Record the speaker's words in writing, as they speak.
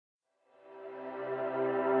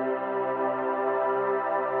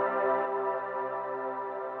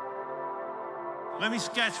let me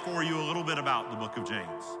sketch for you a little bit about the book of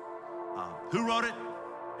James. Who wrote it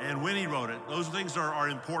and when he wrote it. Those things are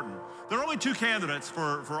important. There are only two candidates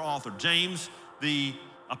for author, James the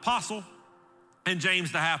apostle and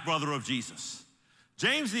James the half-brother of Jesus.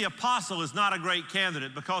 James the apostle is not a great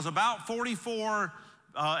candidate because about 44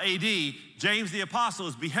 AD, James the apostle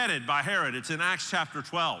is beheaded by Herod. It's in Acts chapter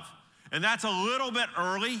 12. And that's a little bit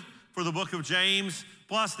early for the book of James.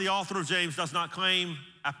 Plus, the author of James does not claim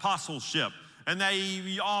apostleship. And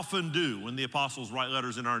they often do when the apostles write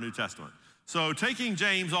letters in our New Testament. So taking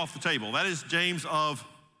James off the table, that is James of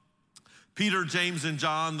Peter, James, and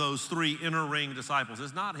John, those three inner ring disciples,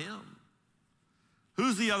 is not him.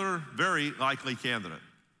 Who's the other very likely candidate?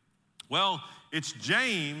 Well, it's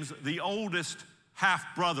James, the oldest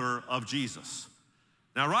half-brother of Jesus.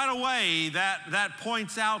 Now, right away, that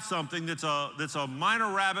points out something that's a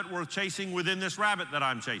minor rabbit worth chasing within this rabbit that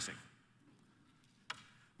I'm chasing.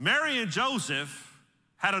 Mary and Joseph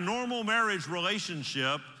had a normal marriage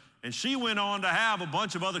relationship, and she went on to have a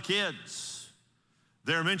bunch of other kids.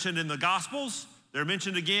 They're mentioned in the Gospels. They're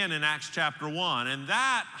mentioned again in Acts chapter 1, and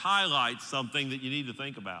that highlights something that you need to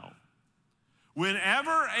think about.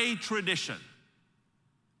 Whenever a tradition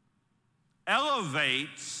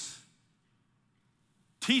elevates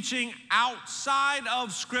teaching outside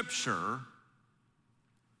of Scripture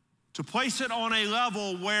to place it on a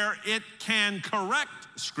level where it can correct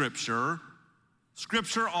Scripture,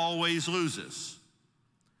 Scripture always loses.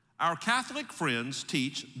 Our Catholic friends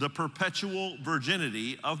teach the perpetual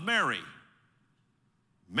virginity of Mary.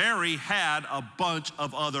 Mary had a bunch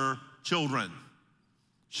of other children.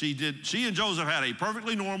 She and Joseph had a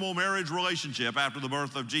perfectly normal marriage relationship after the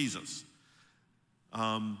birth of Jesus.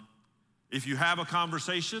 If you have a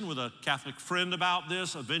conversation with a Catholic friend about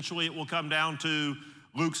this, eventually it will come down to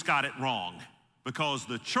Luke's got it wrong, because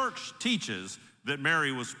the church teaches that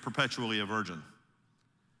Mary was perpetually a virgin.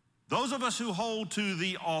 Those of us who hold to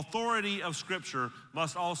the authority of Scripture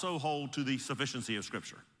must also hold to the sufficiency of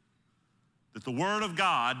Scripture. That the Word of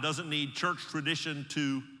God doesn't need church tradition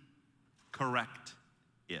to correct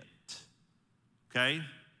it. Okay?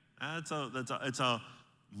 It's a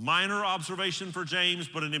minor observation for James,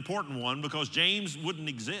 but an important one, because James wouldn't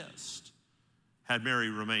exist had Mary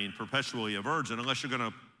remained perpetually a virgin, unless you're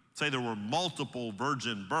going to say there were multiple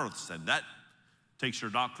virgin births, and that takes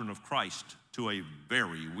your doctrine of Christ to a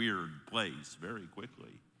very weird place very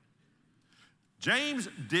quickly. James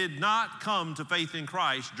did not come to faith in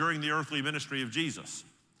Christ during the earthly ministry of Jesus.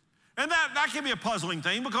 And that can be a puzzling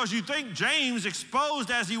thing, because you think James,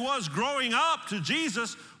 exposed as he was growing up to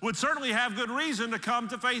Jesus, would certainly have good reason to come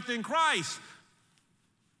to faith in Christ.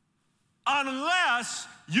 Unless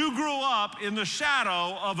you grew up in the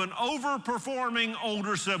shadow of an overperforming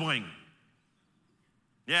older sibling.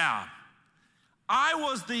 Yeah. I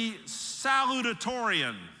was the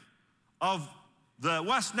salutatorian of the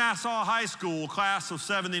West Nassau High School class of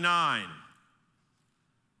 79.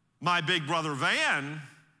 My big brother Van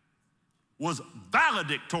was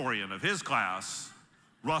valedictorian of his class.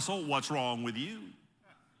 Russell, what's wrong with you?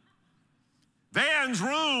 Van's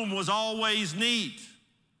room was always neat.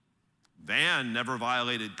 Van never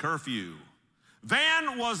violated curfew.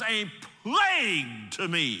 Van was a plague to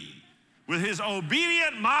me with his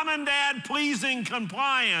obedient mom and dad pleasing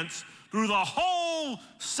compliance through the whole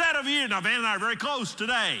set of years. Now, Van and I are very close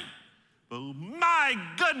today, but my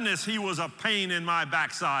goodness, he was a pain in my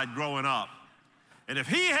backside growing up. And if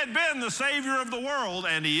he had been the Savior of the world,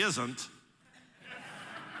 and he isn't,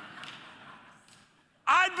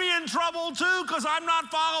 I'd be in trouble too, because I'm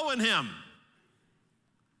not following him.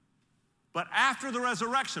 But after the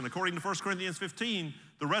resurrection, according to 1 Corinthians 15,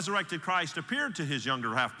 the resurrected Christ appeared to his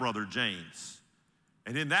younger half-brother James.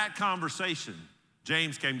 And in that conversation,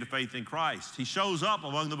 James came to faith in Christ. He shows up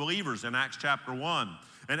among the believers in Acts chapter 1.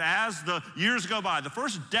 And as the years go by, the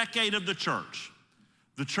first decade of the church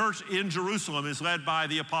in Jerusalem is led by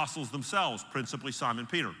the apostles themselves, principally Simon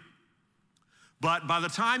Peter. But by the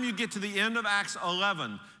time you get to the end of Acts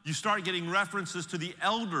 11, you start getting references to the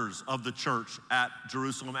elders of the church at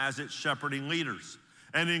Jerusalem as its shepherding leaders.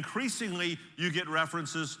 And increasingly, you get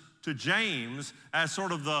references to James as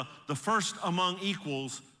sort of the first among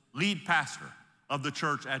equals lead pastor of the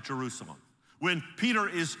church at Jerusalem. When Peter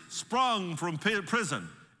is sprung from prison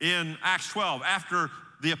in Acts 12, after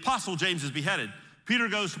the apostle James is beheaded, Peter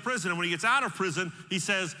goes to prison, and when he gets out of prison, he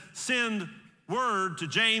says, send word to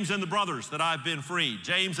James and the brothers that I've been freed.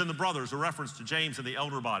 James and the brothers, a reference to James and the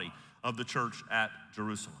elder body of the church at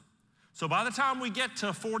Jerusalem. So by the time we get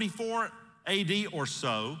to 44 AD or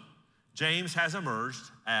so, James has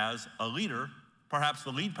emerged as a leader, perhaps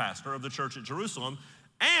the lead pastor of the church at Jerusalem,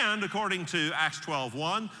 And according to Acts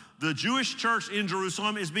 12:1, the Jewish church in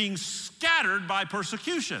Jerusalem is being scattered by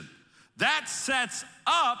persecution. That sets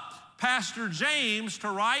up Pastor James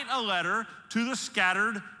to write a letter to the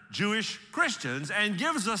scattered Jewish Christians and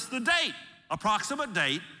gives us the date, approximate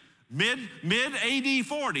date, mid AD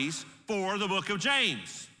 40s for the book of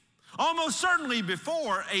James. Almost certainly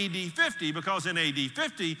before AD 50, because in AD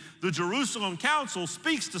 50, the Jerusalem Council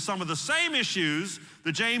speaks to some of the same issues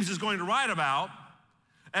that James is going to write about,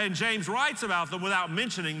 and James writes about them without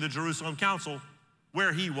mentioning the Jerusalem Council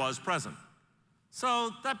where he was present.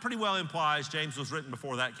 So that pretty well implies James was written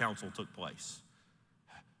before that council took place.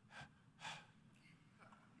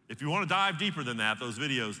 If you want to dive deeper than that, those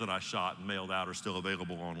videos that I shot and mailed out are still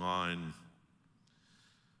available online.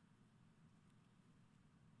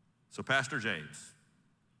 So Pastor James,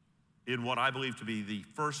 in what I believe to be the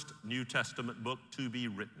first New Testament book to be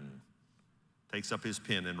written, takes up his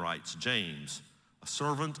pen and writes, James, a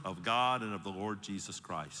servant of God and of the Lord Jesus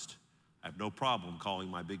Christ. I have no problem calling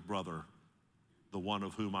my big brother the one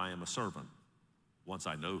of whom I am a servant, once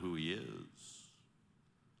I know who he is.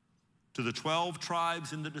 To the 12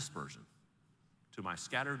 tribes in the dispersion, to my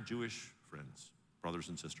scattered Jewish friends, brothers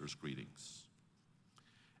and sisters, greetings.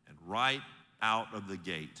 And right out of the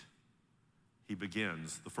gate, he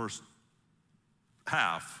begins the first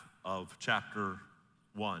half of chapter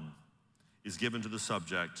 1 is given to the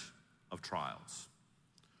subject of trials.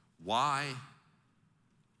 Why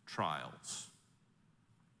trials?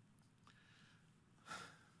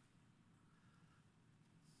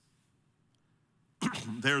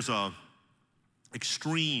 There's a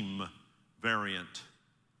extreme variant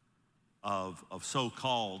of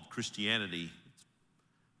so-called Christianity. It's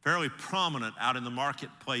fairly prominent out in the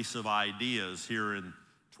marketplace of ideas here in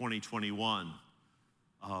 2021.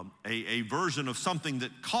 A version of something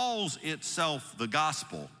that calls itself the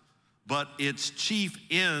gospel, but its chief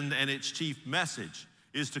end and its chief message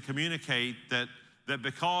is to communicate that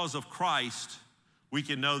because of Christ, we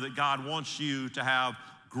can know that God wants you to have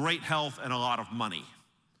great health and a lot of money.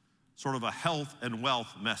 Sort of a health and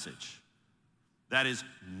wealth message. That is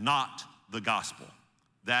not the gospel.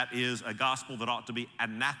 That is a gospel that ought to be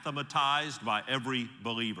anathematized by every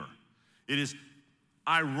believer. It is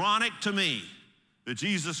ironic to me that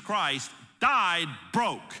Jesus Christ died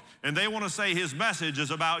broke, and they want to say his message is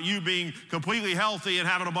about you being completely healthy and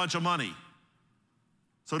having a bunch of money.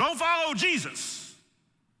 So don't follow Jesus.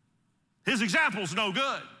 His example's no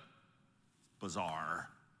good. Bizarre.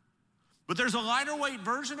 But there's a lighter weight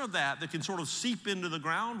version of that can sort of seep into the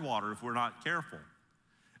groundwater if we're not careful.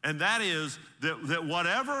 And that is that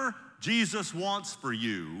whatever Jesus wants for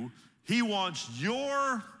you, he wants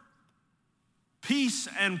your peace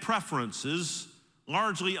and preferences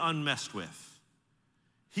largely unmessed with.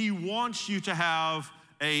 He wants you to have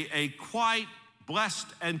a quite blessed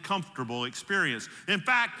and comfortable experience. In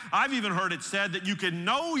fact, I've even heard it said that you can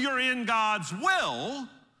know you're in God's will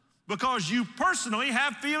because you personally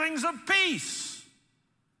have feelings of peace.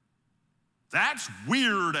 That's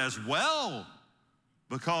weird as well,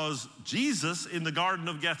 because Jesus in the Garden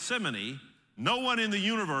of Gethsemane, no one in the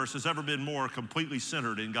universe has ever been more completely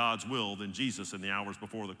centered in God's will than Jesus in the hours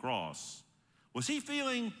before the cross. Was he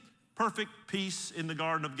feeling perfect peace in the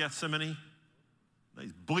Garden of Gethsemane?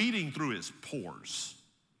 He's bleeding through his pores.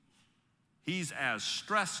 He's as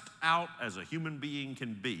stressed out as a human being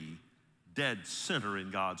can be, dead center in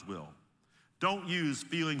God's will. Don't use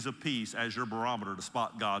feelings of peace as your barometer to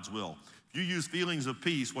spot God's will. If you use feelings of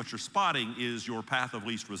peace, what you're spotting is your path of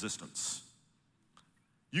least resistance.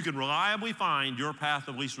 You can reliably find your path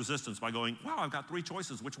of least resistance by going, wow, I've got 3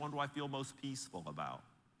 choices. Which one do I feel most peaceful about?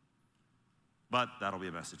 But that'll be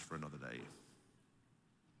a message for another day.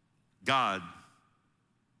 God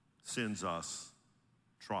sends us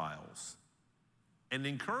trials and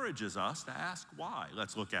encourages us to ask why.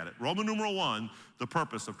 Let's look at it. Roman numeral 1, the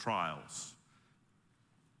purpose of trials.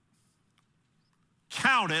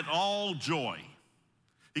 Count it all joy.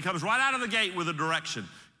 He comes right out of the gate with a direction.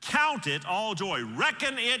 Count it all joy.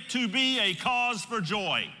 Reckon it to be a cause for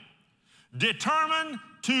joy. Determine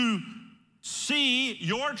to see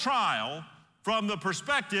your trial from the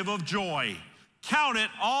perspective of joy. Count it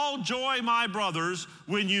all joy, my brothers,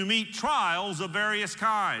 when you meet trials of various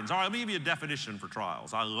kinds. All right, let me give you a definition for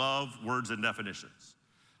trials. I love words and definitions.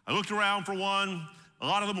 I looked around for one. A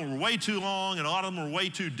lot of them were way too long, and a lot of them were way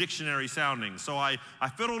too dictionary sounding. So I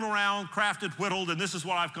fiddled around, crafted, whittled, and this is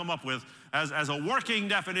what I've come up with as a working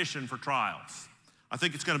definition for trials. I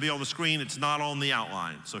think it's going to be on the screen. It's not on the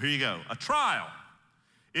outline. So here you go. A trial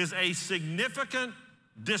is a significant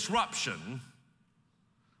disruption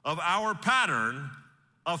of our pattern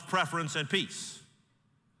of preference and peace.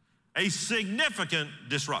 A significant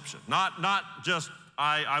disruption. Not just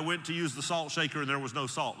I went to use the salt shaker and there was no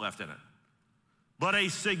salt left in it. But a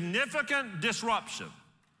significant disruption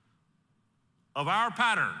of our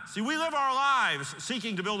pattern. See, we live our lives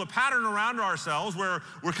seeking to build a pattern around ourselves where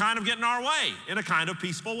we're kind of getting our way in a kind of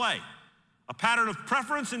peaceful way. A pattern of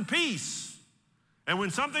preference and peace. And when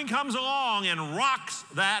something comes along and rocks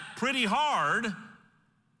that pretty hard,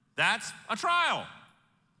 that's a trial.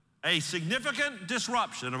 A significant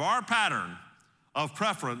disruption of our pattern of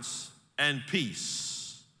preference and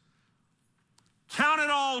peace. Count it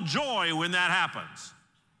all joy when that happens.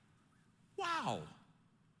 Wow.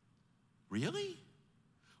 Really?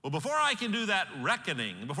 Well, before I can do that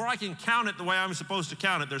reckoning, before I can count it the way I'm supposed to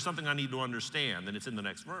count it, there's something I need to understand, and it's in the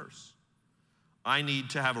next verse. I need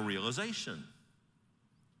to have a realization.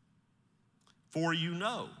 For you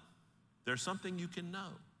know, there's something you can know.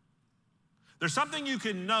 There's something you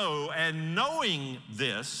can know, and knowing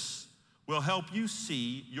this will help you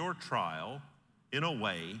see your trial in a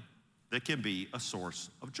way that can be a source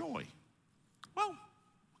of joy. Well,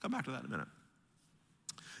 I'll come back to that in a minute.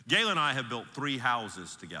 Gail and I have built 3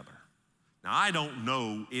 houses together. Now, I don't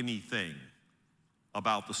know anything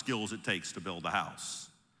about the skills it takes to build a house.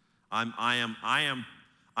 I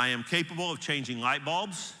am capable of changing light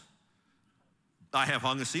bulbs. I have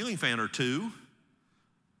hung a ceiling fan or 2.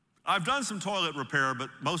 I've done some toilet repair, but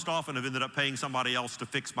most often I've ended up paying somebody else to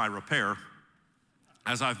fix my repair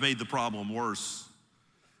as I've made the problem worse.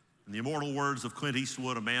 In the immortal words of Clint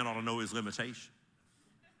Eastwood, a man ought to know his limitation.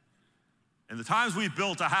 And the times we've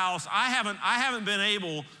built a house, I haven't been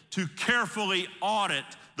able to carefully audit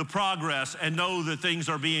the progress and know that things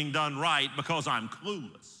are being done right because I'm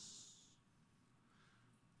clueless.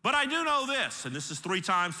 But I do know this, and this is 3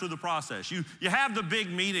 times through the process. You have the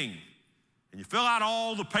big meeting, and you fill out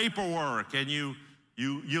all the paperwork, and you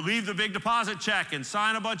leave the big deposit check and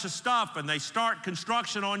sign a bunch of stuff, and they start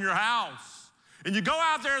construction on your house. And you go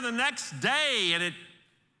out there the next day, and it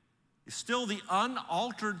is still the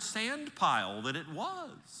unaltered sand pile that it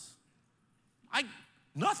was.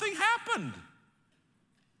 Nothing happened.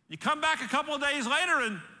 You come back a couple of days later,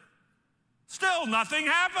 and still nothing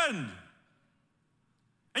happened.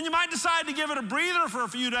 And you might decide to give it a breather for a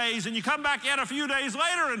few days, and you come back yet a few days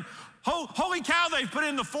later, and holy cow, they've put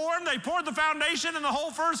in the form, they poured the foundation, and the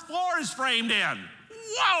whole first floor is framed in.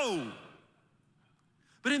 Whoa!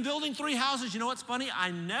 But in building 3 houses, you know what's funny?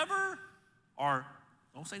 I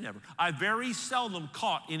very seldom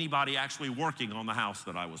caught anybody actually working on the house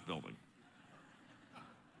that I was building.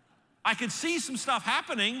 I could see some stuff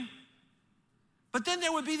happening, but then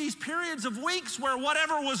there would be these periods of weeks where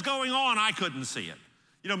whatever was going on, I couldn't see it.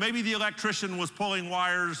 You know, maybe the electrician was pulling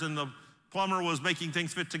wires and the plumber was making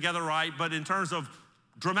things fit together right, but in terms of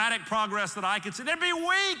dramatic progress that I could see, there'd be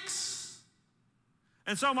weeks.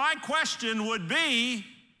 And so my question would be,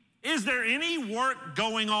 is there any work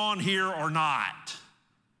going on here or not?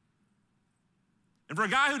 And for a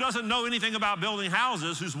guy who doesn't know anything about building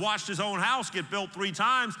houses, who's watched his own house get built 3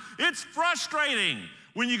 times, it's frustrating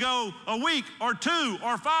when you go a week or 2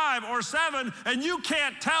 or 5 or 7 and you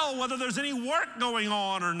can't tell whether there's any work going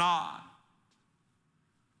on or not.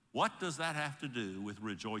 What does that have to do with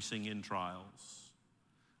rejoicing in trials?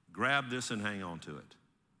 Grab this and hang on to it.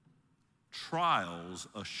 Trials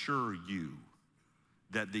assure you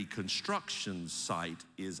that the construction site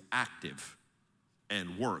is active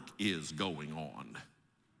and work is going on.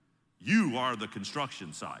 You are the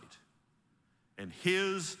construction site, and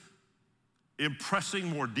His impressing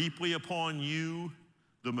more deeply upon you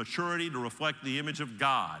the maturity to reflect the image of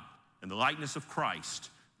God and the likeness of Christ.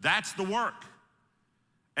 That's the work.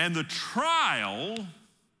 And the trial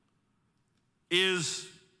is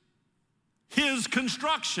His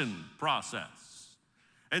construction process.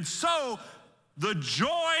 And so the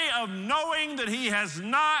joy of knowing that He has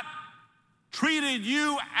not treated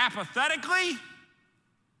you apathetically,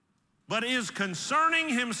 but is concerning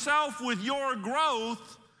Himself with your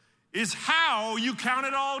growth, is how you count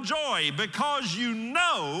it all joy, because you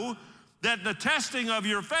know that the testing of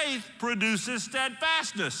your faith produces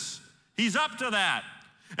steadfastness. He's up to that.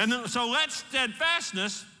 And then, so let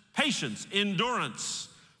steadfastness, patience, endurance,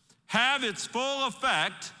 have its full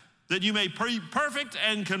effect, that you may be perfect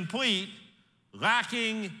and complete,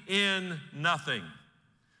 lacking in nothing.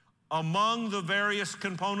 Among the various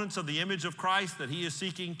components of the image of Christ that He is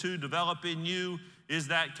seeking to develop in you is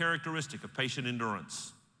that characteristic of patient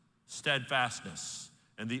endurance, steadfastness.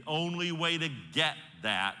 And the only way to get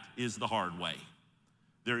that is the hard way.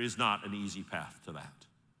 There is not an easy path to that.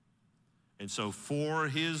 And so for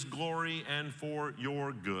His glory and for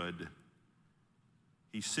your good,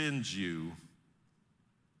 He sends you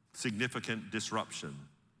significant disruption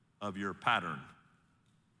of your pattern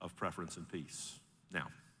of preference and peace. Now,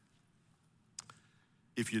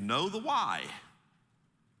 if you know the why,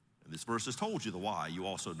 and this verse has told you the why, you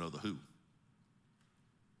also know the who.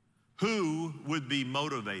 Who would be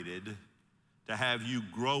motivated to have you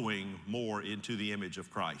growing more into the image of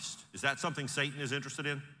Christ? Is that something Satan is interested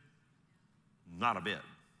in? Not a bit.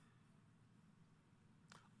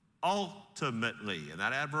 Ultimately, and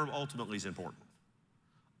that adverb ultimately is important.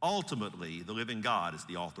 Ultimately, the living God is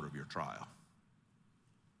the author of your trial.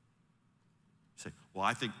 You say, well,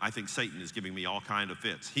 I think Satan is giving me all kinds of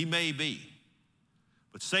fits. He may be.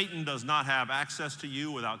 But Satan does not have access to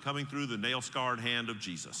you without coming through the nail-scarred hand of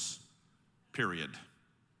Jesus. Period.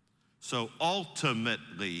 So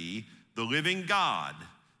ultimately, the living God,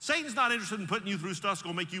 Satan's not interested in putting you through stuff that's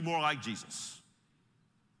going to make you more like Jesus.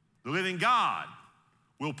 The living God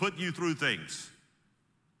will put you through things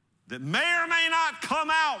that may or may not come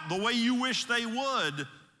out the way you wish they would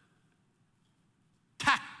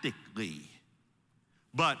tactically,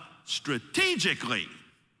 but strategically,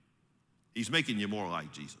 he's making you more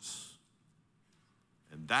like Jesus.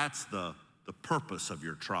 And that's the purpose of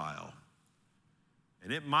your trial.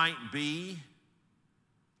 And it might be,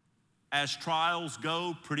 as trials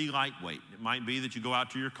go, pretty lightweight. It might be that you go out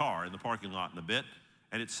to your car in the parking lot in a bit,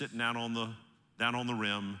 and it's sitting down on the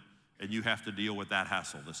rim, and you have to deal with that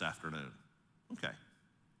hassle this afternoon. Okay.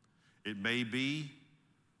 It may be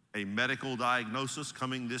a medical diagnosis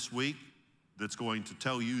coming this week that's going to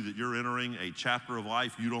tell you that you're entering a chapter of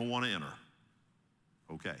life you don't want to enter.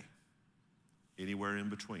 Okay. Anywhere in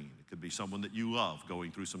between. It could be someone that you love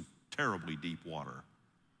going through some terribly deep water.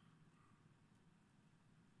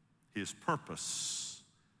 His purpose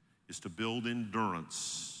is to build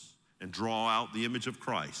endurance and draw out the image of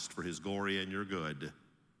Christ for his glory and your good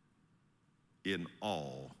in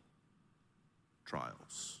all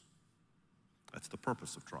trials. That's the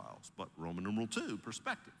purpose of trials. But Roman numeral 2,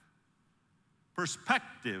 perspective.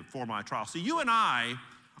 Perspective for my trial. See, you and I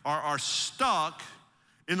are stuck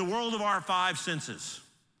in the world of our five senses.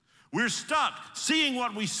 We're stuck seeing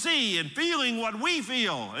what we see and feeling what we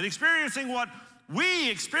feel and experiencing what we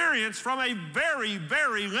experience from a very,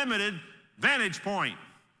 very limited vantage point.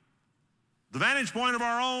 The vantage point of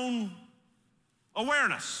our own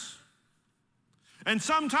awareness. And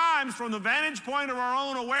sometimes from the vantage point of our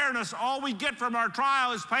own awareness, all we get from our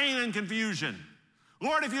trial is pain and confusion.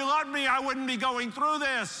 Lord, if you loved me, I wouldn't be going through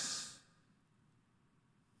this.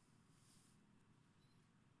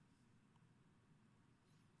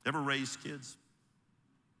 Ever raised kids?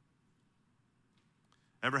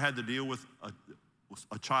 Ever had to deal with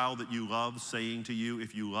a child that you love saying to you,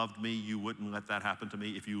 if you loved me, you wouldn't let that happen to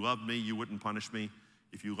me. If you loved me, you wouldn't punish me.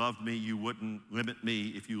 If you loved me, you wouldn't limit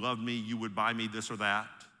me. If you loved me, you would buy me this or that.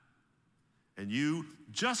 And you,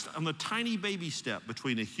 just on the tiny baby step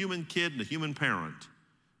between a human kid and a human parent,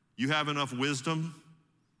 you have enough wisdom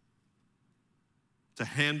to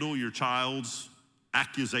handle your child's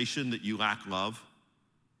accusation that you lack love.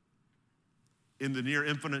 In the near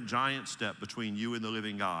infinite giant step between you and the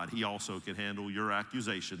living God, he also can handle your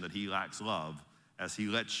accusation that he lacks love as he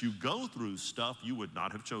lets you go through stuff you would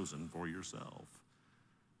not have chosen for yourself.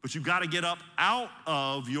 But you've got to get up out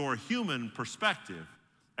of your human perspective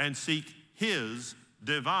and seek his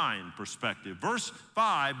divine perspective. Verse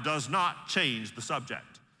 5 does not change the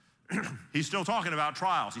subject. He's still talking about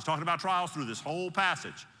trials. He's talking about trials through this whole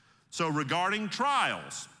passage. So regarding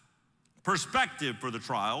trials, perspective for the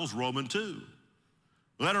trials, Romans 2.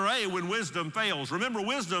 Letter A, when wisdom fails. Remember,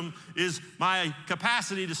 wisdom is my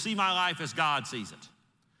capacity to see my life as God sees it.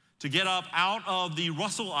 To get up out of the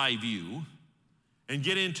Russell eye view and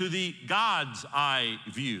get into the God's eye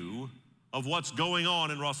view of what's going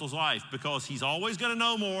on in Russell's life, because he's always going to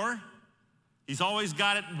know more. He's always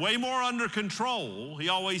got it way more under control. He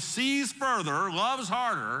always sees further, loves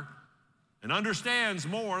harder, and understands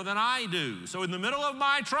more than I do. So in the middle of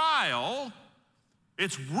my trial,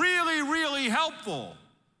 it's really, really helpful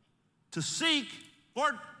to seek,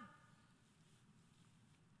 Lord,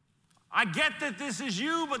 I get that this is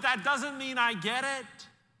you, but that doesn't mean I get it.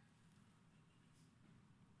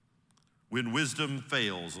 When wisdom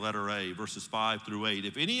fails, letter A, verses 5 through 8.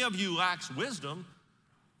 If any of you lacks wisdom,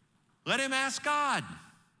 let him ask God,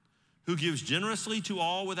 who gives generously to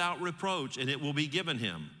all without reproach, and it will be given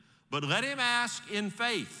him. But let him ask in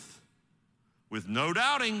faith, with no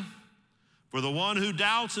doubting. For the one who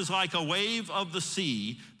doubts is like a wave of the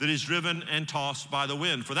sea that is driven and tossed by the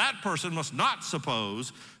wind. For that person must not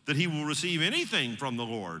suppose that he will receive anything from the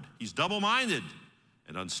Lord. He's double-minded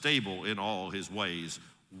and unstable in all his ways.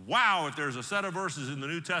 Wow, if there's a set of verses in the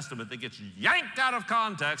New Testament that gets yanked out of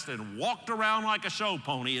context and walked around like a show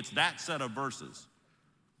pony, it's that set of verses.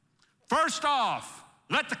 First off,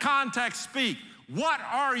 let the context speak. What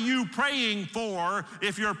are you praying for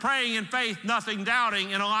if you're praying in faith, nothing doubting,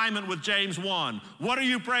 in alignment with James 1? What are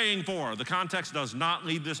you praying for? The context does not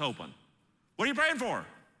leave this open. What are you praying for?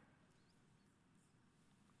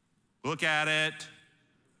 Look at it.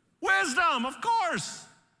 Wisdom, of course.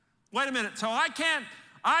 Wait a minute. So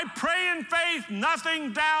I pray in faith,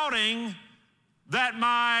 nothing doubting, that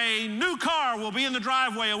my new car will be in the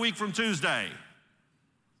driveway a week from Tuesday.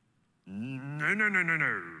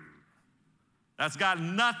 No. That's got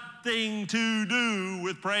nothing to do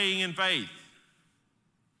with praying in faith.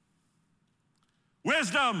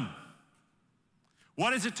 Wisdom.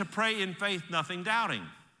 What is it to pray in faith, nothing doubting?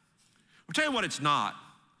 I'll tell you what it's not.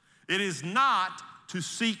 It is not to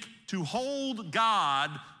seek to hold God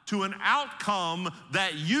to an outcome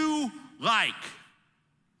that you like.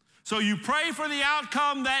 So you pray for the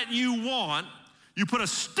outcome that you want. You put a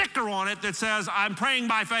sticker on it that says, I'm praying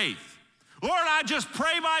by faith. Lord, I just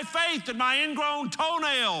pray by faith that my ingrown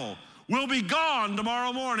toenail will be gone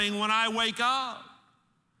tomorrow morning when I wake up.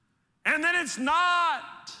 And then it's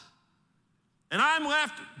not. And I'm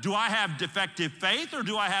left, do I have defective faith or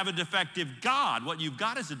do I have a defective God? What you've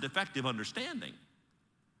got is a defective understanding.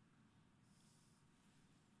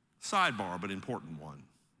 Sidebar, but important one.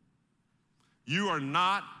 You are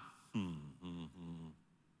not,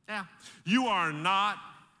 you are not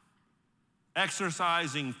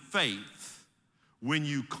exercising faith when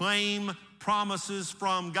you claim promises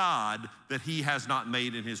from God that he has not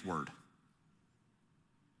made in his word.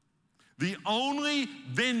 The only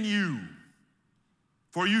venue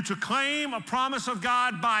for you to claim a promise of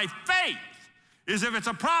God by faith is if it's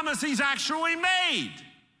a promise he's actually made.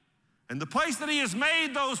 And the place that he has made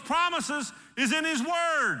those promises is in his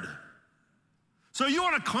word. So you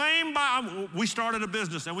want to claim we started a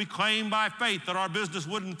business and we claimed by faith that our business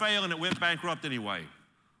wouldn't fail and it went bankrupt anyway.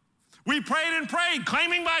 We prayed and prayed,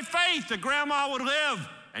 claiming by faith that grandma would live,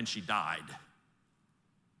 and she died.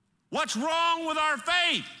 What's wrong with our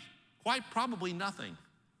faith? Quite probably nothing.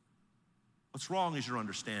 What's wrong is your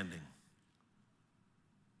understanding.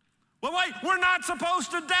 Well, wait, we're not supposed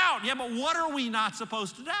to doubt. Yeah, but what are we not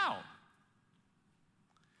supposed to doubt?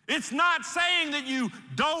 It's not saying that you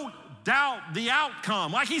don't doubt the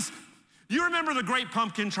outcome. You remember the Great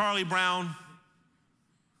Pumpkin, Charlie Brown?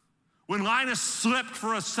 When Linus slipped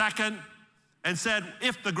for a second and said,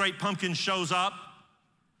 if the Great Pumpkin shows up,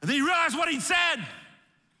 and then he realized what he'd said.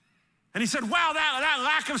 And he said, wow, that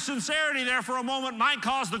lack of sincerity there for a moment might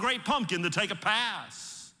cause the Great Pumpkin to take a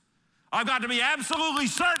pass. I've got to be absolutely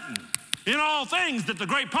certain in all things that the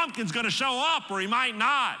Great Pumpkin's gonna show up or he might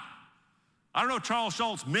not. I don't know if Charles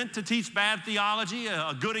Schultz meant to teach bad theology,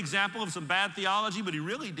 a good example of some bad theology, but he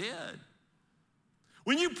really did.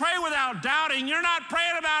 When you pray without doubting, you're not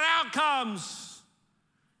praying about outcomes.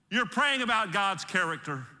 You're praying about God's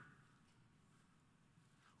character.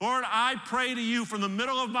 Lord, I pray to you from the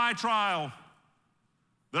middle of my trial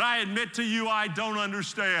that I admit to you I don't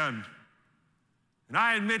understand. And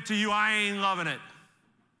I admit to you I ain't loving it.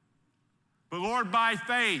 But Lord, by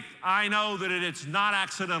faith, I know that it's not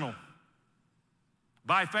accidental.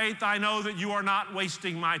 By faith, I know that you are not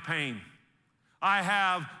wasting my pain. I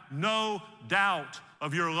have no doubt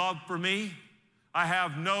of your love for me. I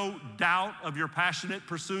have no doubt of your passionate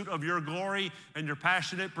pursuit of your glory and your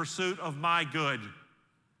passionate pursuit of my good.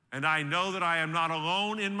 And I know that I am not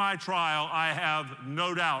alone in my trial. I have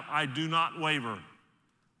no doubt. I do not waver.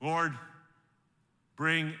 Lord,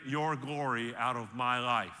 bring your glory out of my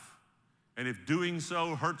life. And if doing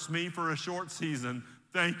so hurts me for a short season,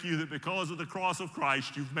 thank you that because of the cross of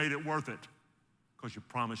Christ, you've made it worth it, because you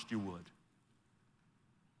promised you would.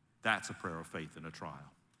 That's a prayer of faith in a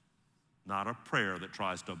trial, not a prayer that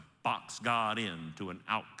tries to box God into an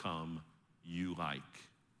outcome you like.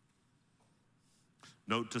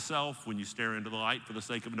 Note to self, when you stare into the light for the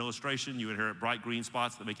sake of an illustration, you inherit bright green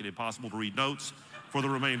spots that make it impossible to read notes for the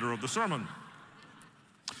remainder of the sermon.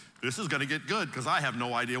 This is gonna get good because I have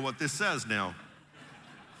no idea what this says now.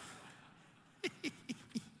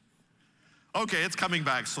 Okay, it's coming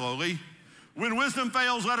back slowly. When wisdom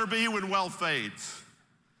fails, let her be. When wealth fades.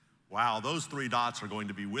 Wow, those 3 dots are going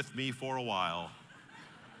to be with me for a while.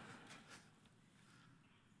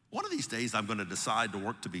 One of these days, I'm going to decide to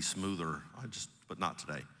work to be smoother, but not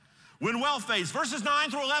today. When wealth fades, verses 9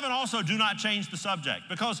 through 11 also do not change the subject,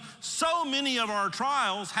 because so many of our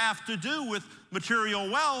trials have to do with material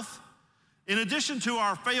wealth. In addition to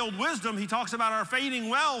our failed wisdom, he talks about our fading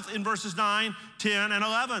wealth in verses 9, 10, and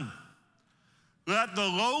 11. Let the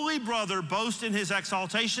lowly brother boast in his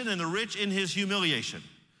exaltation and the rich in his humiliation,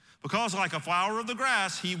 because like a flower of the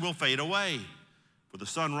grass, he will fade away. For the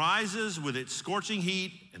sun rises with its scorching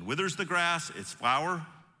heat and withers the grass, its flower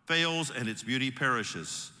fails and its beauty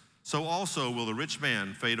perishes. So also will the rich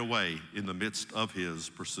man fade away in the midst of his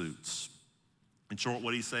pursuits. In short,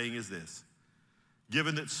 what he's saying is this: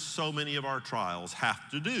 given that so many of our trials have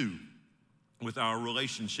to do with our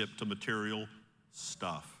relationship to material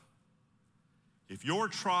stuff, if your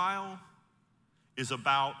trial is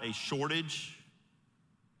about a shortage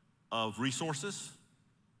of resources,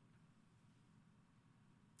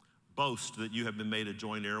 boast that you have been made a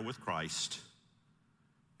joint heir with Christ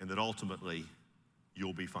and that ultimately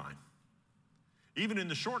you'll be fine. Even in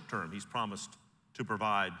the short term, he's promised to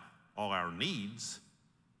provide all our needs.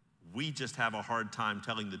 We just have a hard time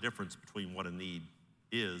telling the difference between what a need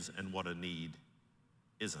is and what a need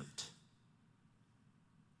isn't.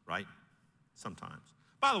 Right? Sometimes.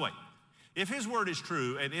 By the way, if his word is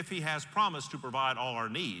true and if he has promised to provide all our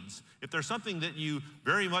needs, if there's something that you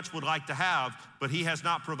very much would like to have but he has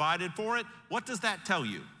not provided for it, what does that tell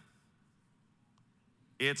you?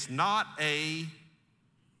 It's not a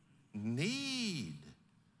need.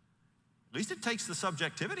 At least it takes the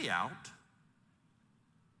subjectivity out.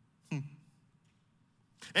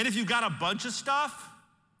 And if you've got a bunch of stuff,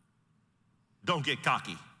 don't get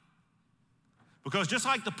cocky. Because just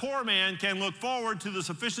like the poor man can look forward to the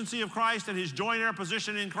sufficiency of Christ and his joint heir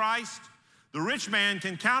position in Christ, the rich man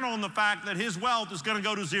can count on the fact that his wealth is going to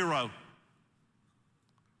go to zero.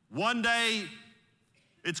 One day,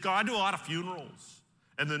 it's gone. I do a lot of funerals.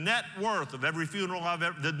 And the net worth of every funeral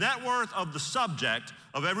the net worth of the subject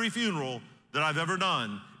of every funeral that I've ever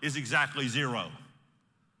done is exactly zero.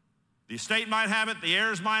 The estate might have it, the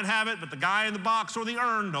heirs might have it, but the guy in the box or the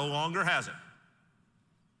urn no longer has it.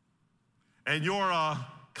 And your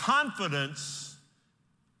confidence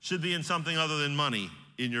should be in something other than money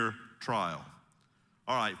in your trial.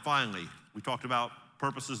 All right, finally, we talked about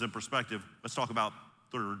purposes and perspective. Let's talk about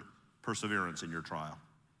third, perseverance in your trial.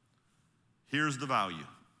 Here's the value.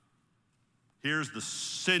 Here's the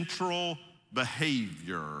central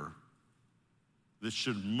behavior that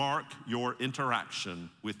should mark your interaction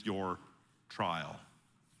with your trial.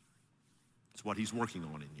 It's what he's working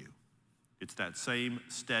on in you. It's that same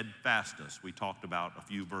steadfastness we talked about a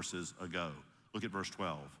few verses ago. Look at verse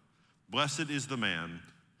 12. Blessed is the man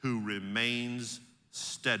who remains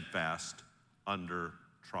steadfast under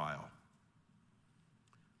trial.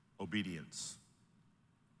 Obedience.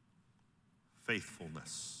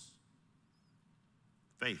 Faithfulness.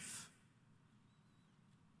 Faith.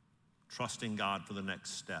 Trusting God for the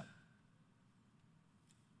next step.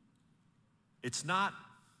 It's not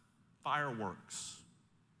fireworks.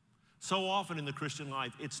 So often in the Christian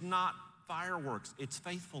life, it's not fireworks, it's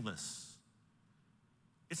faithfulness.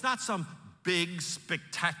 It's not some big,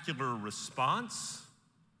 spectacular response.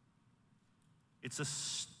 It's a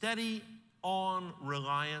steady on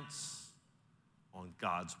reliance on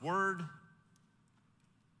God's word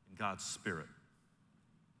and God's Spirit.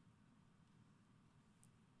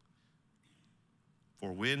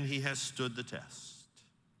 For when he has stood the test,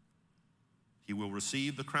 he will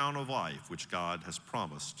receive the crown of life which God has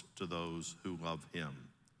promised to those who love him.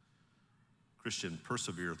 Christian,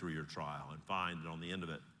 persevere through your trial and find that on the end of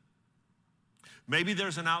it, maybe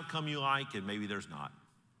there's an outcome you like and maybe there's not.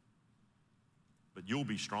 But you'll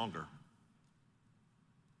be stronger.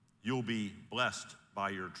 You'll be blessed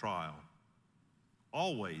by your trial.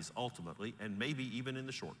 Always, ultimately, and maybe even in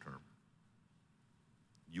the short term.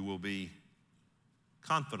 You will be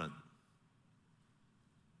confident.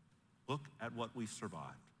 Look at what we've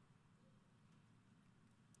survived.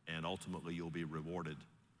 And ultimately, you'll be rewarded.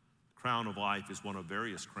 The crown of life is one of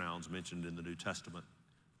various crowns mentioned in the New Testament.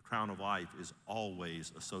 The crown of life is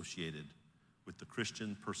always associated with the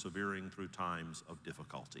Christian persevering through times of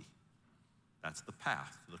difficulty. That's the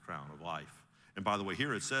path to the crown of life. And by the way,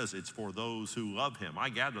 here it says it's for those who love him. I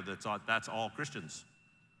gather that's all Christians.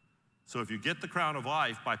 So if you get the crown of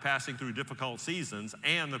life by passing through difficult seasons,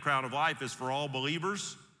 and the crown of life is for all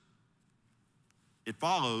believers, it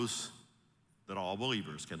follows that all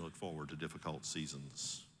believers can look forward to difficult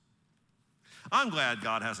seasons. I'm glad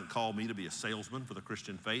God hasn't called me to be a salesman for the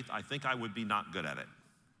Christian faith. I think I would be not good at it.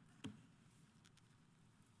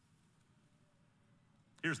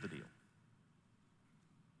 Here's the deal.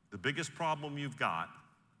 The biggest problem you've got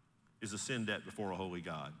is a sin debt before a holy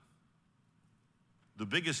God. The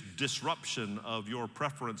biggest disruption of your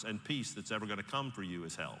preference and peace that's ever going to come for you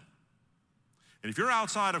is hell. And if you're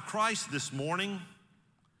outside of Christ this morning,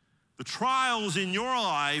 the trials in your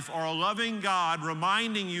life are a loving God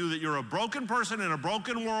reminding you that you're a broken person in a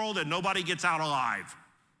broken world and nobody gets out alive.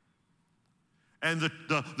 And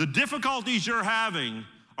the difficulties you're having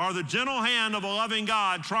are the gentle hand of a loving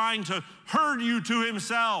God trying to herd you to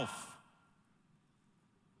himself.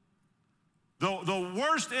 The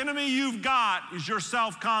worst enemy you've got is your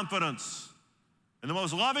self-confidence. And the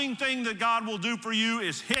most loving thing that God will do for you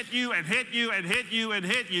is hit you and hit you and hit you and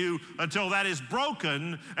hit you until that is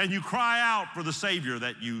broken and you cry out for the Savior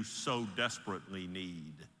that you so desperately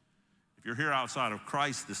need. If you're here outside of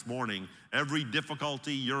Christ this morning, every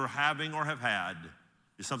difficulty you're having or have had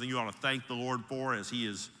is something you ought to thank the Lord for, as he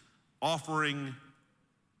is offering,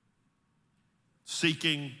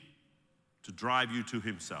 seeking to drive you to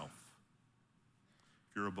himself.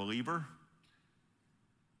 If you're a believer,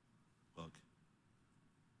 look,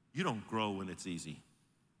 you don't grow when it's easy.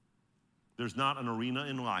 There's not an arena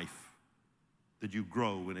in life that you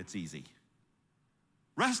grow when it's easy.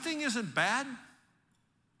 Resting isn't bad,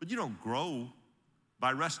 but you don't grow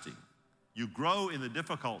by resting. You grow in the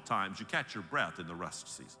difficult times. You catch your breath in the rest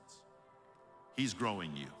seasons. He's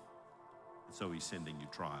growing you, and so he's sending you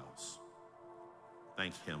trials.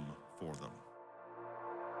 Thank him for them.